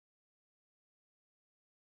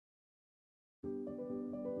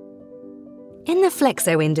In the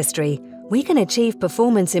Flexo industry, we can achieve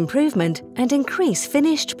performance improvement and increase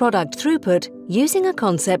finished product throughput using a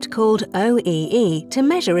concept called OEE to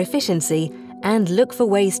measure efficiency and look for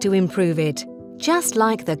ways to improve it. Just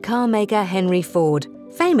like the car maker Henry Ford,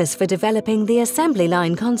 famous for developing the assembly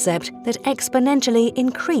line concept that exponentially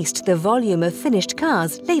increased the volume of finished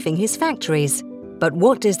cars leaving his factories. But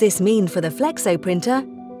what does this mean for the Flexo printer?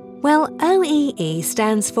 Well, OEE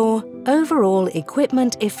stands for Overall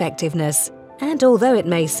Equipment Effectiveness. And although it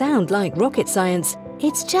may sound like rocket science,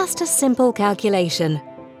 it's just a simple calculation.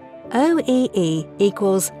 OEE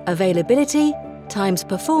equals availability times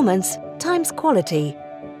performance times quality.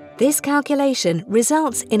 This calculation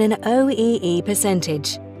results in an OEE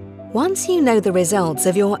percentage. Once you know the results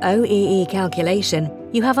of your OEE calculation,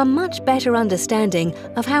 you have a much better understanding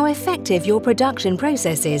of how effective your production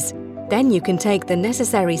process is. Then you can take the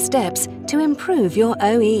necessary steps to improve your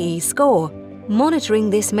OEE score. Monitoring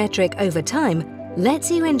this metric over time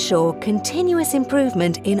lets you ensure continuous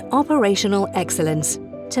improvement in operational excellence.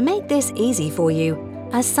 To make this easy for you,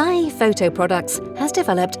 Asahi Photoproducts has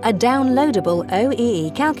developed a downloadable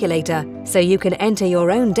OEE calculator so you can enter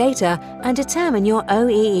your own data and determine your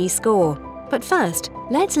OEE score. But first,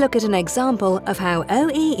 let's look at an example of how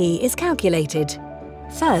OEE is calculated.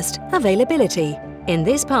 First, availability. In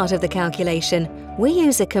this part of the calculation, we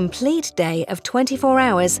use a complete day of 24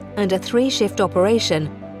 hours and a 3-shift operation.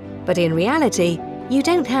 But in reality, you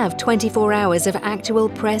don't have 24 hours of actual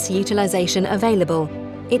press utilization available.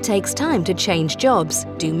 It takes time to change jobs,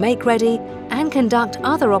 do make-ready, and conduct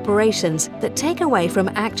other operations that take away from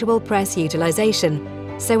actual press utilization.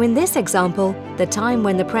 So in this example, the time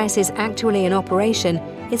when the press is actually in operation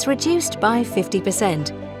is reduced by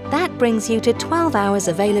 50%. That brings you to 12 hours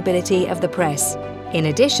availability of the press. In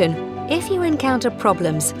addition, if you encounter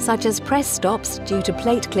problems such as press stops due to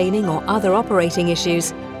plate cleaning or other operating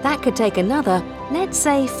issues, that could take another, let's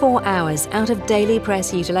say 4 hours out of daily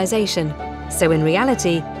press utilization. So in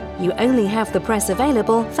reality, you only have the press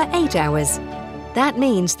available for 8 hours. That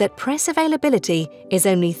means that press availability is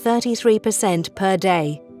only 33% per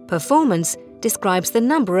day. Performance describes the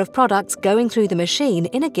number of products going through the machine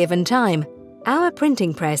in a given time. Our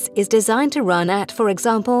printing press is designed to run at, for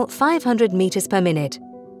example, 500 meters per minute.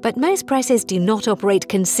 But most presses do not operate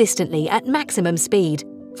consistently at maximum speed.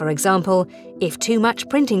 For example, if too much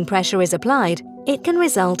printing pressure is applied, it can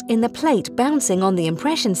result in the plate bouncing on the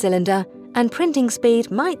impression cylinder, and printing speed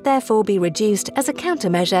might therefore be reduced as a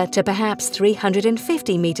countermeasure to perhaps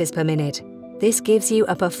 350 meters per minute. This gives you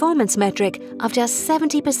a performance metric of just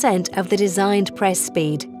 70% of the designed press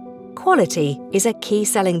speed. Quality is a key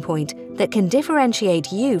selling point that can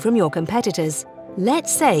differentiate you from your competitors.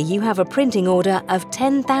 Let's say you have a printing order of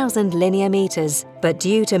 10,000 linear meters, but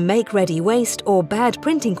due to make-ready waste or bad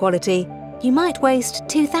printing quality, you might waste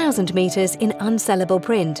 2,000 meters in unsellable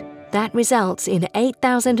print. That results in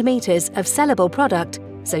 8,000 meters of sellable product,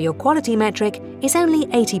 so your quality metric is only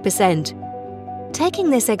 80%. Taking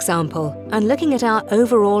this example and looking at our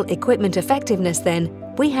overall equipment effectiveness then,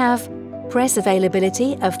 we have press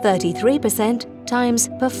availability of 33% times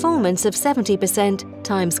performance of 70%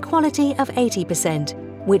 times quality of 80%,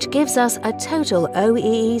 which gives us a total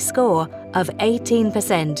OEE score of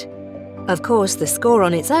 18%. Of course, the score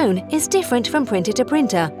on its own is different from printer to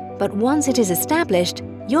printer, but once it is established,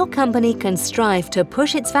 your company can strive to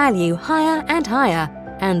push its value higher and higher,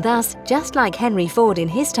 and thus, just like Henry Ford in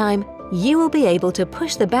his time, you will be able to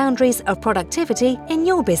push the boundaries of productivity in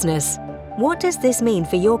your business. What does this mean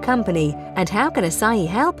for your company, and how can Asahi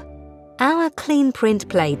help? Our CleanPrint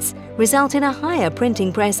plates result in a higher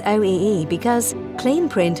printing press OEE because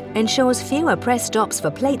CleanPrint ensures fewer press stops for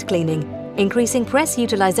plate cleaning, increasing press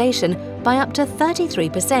utilization by up to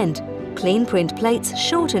 33%. CleanPrint plates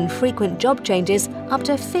shorten frequent job changes up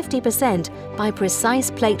to 50% by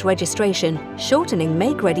precise plate registration, shortening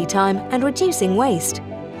make-ready time and reducing waste.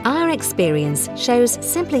 Our experience shows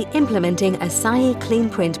simply implementing Asahi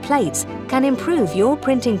CleanPrint plates can improve your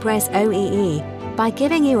printing press OEE by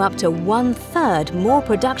giving you up to 1/3 more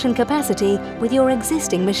production capacity with your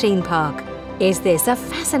existing machine park. Is this a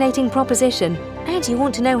fascinating proposition, and you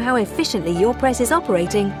want to know how efficiently your press is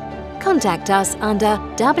operating? Contact us under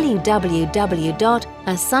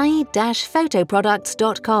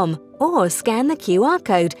www.asahi-photoproducts.com or scan the QR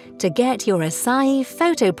code to get your Asahi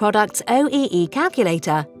Photoproducts OEE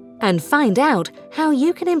calculator and find out how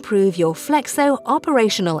you can improve your Flexo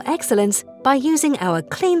operational excellence by using our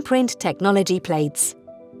CleanPrint technology plates.